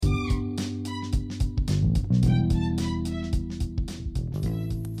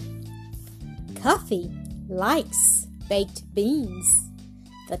Cuffy likes baked beans.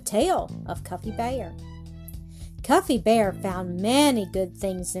 The tale of Cuffy Bear. Cuffy Bear found many good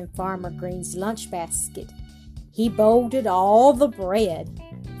things in Farmer Green's lunch basket. He bolted all the bread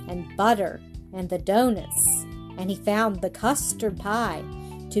and butter and the doughnuts, and he found the custard pie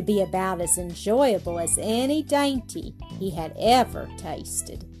to be about as enjoyable as any dainty he had ever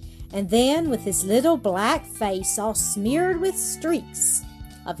tasted. And then, with his little black face all smeared with streaks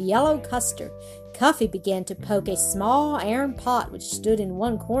of yellow custard, Cuffy began to poke a small iron pot which stood in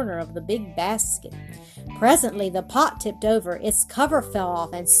one corner of the big basket. Presently the pot tipped over, its cover fell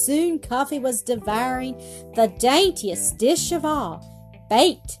off, and soon Cuffy was devouring the daintiest dish of all,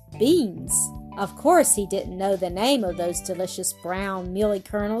 baked beans. Of course he didn't know the name of those delicious brown mealy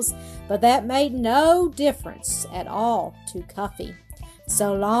kernels, but that made no difference at all to Cuffy.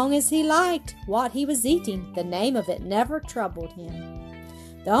 So long as he liked what he was eating, the name of it never troubled him.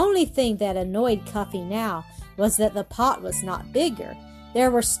 The only thing that annoyed Cuffy now was that the pot was not bigger. There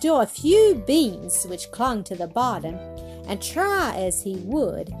were still a few beans which clung to the bottom, and try as he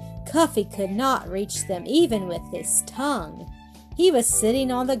would, Cuffy could not reach them even with his tongue. He was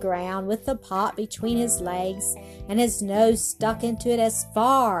sitting on the ground with the pot between his legs, and his nose stuck into it as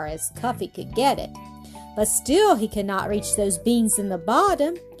far as Cuffy could get it. But still he could not reach those beans in the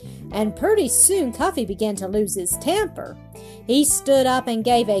bottom, and pretty soon Cuffy began to lose his temper. He stood up and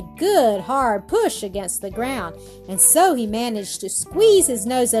gave a good hard push against the ground, and so he managed to squeeze his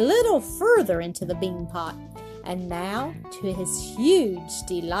nose a little further into the bean pot. And now, to his huge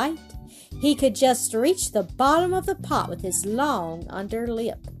delight, he could just reach the bottom of the pot with his long under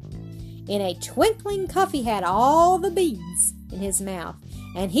lip. In a twinkling, Cuffy had all the beans in his mouth,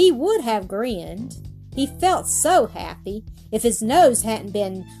 and he would have grinned. He felt so happy if his nose hadn't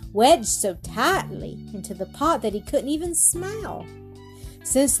been wedged so tightly into the pot that he couldn't even smell.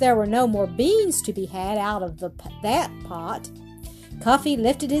 Since there were no more beans to be had out of that pot, Cuffy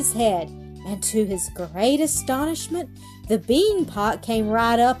lifted his head, and to his great astonishment, the bean pot came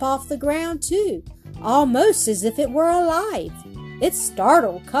right up off the ground too, almost as if it were alive. It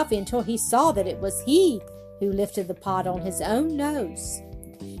startled Cuffy until he saw that it was he who lifted the pot on his own nose.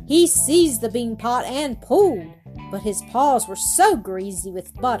 He seized the bean pot and pulled, but his paws were so greasy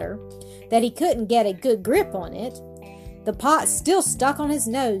with butter that he couldn't get a good grip on it. The pot still stuck on his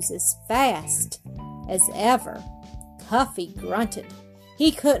nose as fast as ever. Cuffy grunted.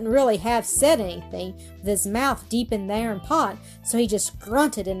 He couldn't really have said anything with his mouth deep in the iron pot, so he just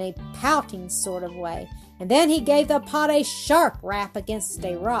grunted in a pouting sort of way, and then he gave the pot a sharp rap against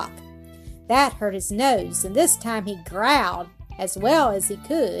a rock. That hurt his nose, and this time he growled as well as he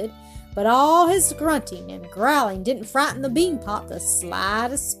could, but all his grunting and growling didn't frighten the bean pot the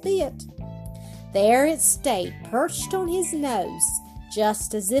slightest bit. There it stayed, perched on his nose,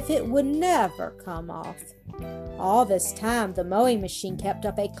 just as if it would never come off. All this time the mowing machine kept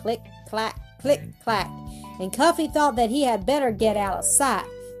up a click-clack, click-clack, and Cuffy thought that he had better get out of sight,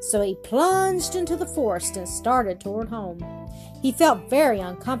 so he plunged into the forest and started toward home. He felt very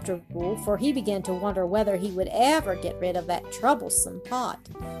uncomfortable, for he began to wonder whether he would ever get rid of that troublesome pot.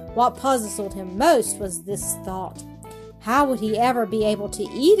 What puzzled him most was this thought: how would he ever be able to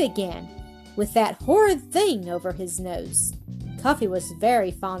eat again with that horrid thing over his nose? Cuffy was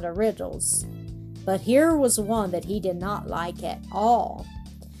very fond of riddles, but here was one that he did not like at all.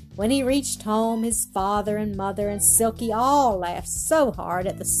 When he reached home, his father and mother and Silky all laughed so hard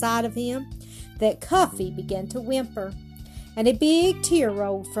at the sight of him that Cuffy began to whimper, and a big tear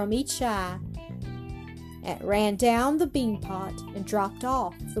rolled from each eye. It ran down the bean pot and dropped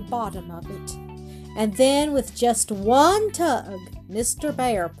off the bottom of it. And then, with just one tug, Mr.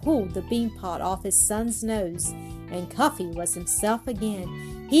 Bear pulled the bean pot off his son's nose, and Cuffy was himself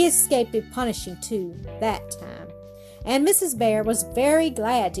again. He escaped a punishing too that time, and Mrs. Bear was very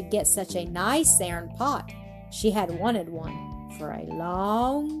glad to get such a nice iron pot. She had wanted one for a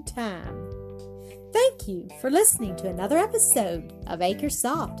long time. Thank you for listening to another episode of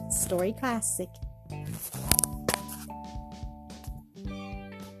AcreSoft Story Classic.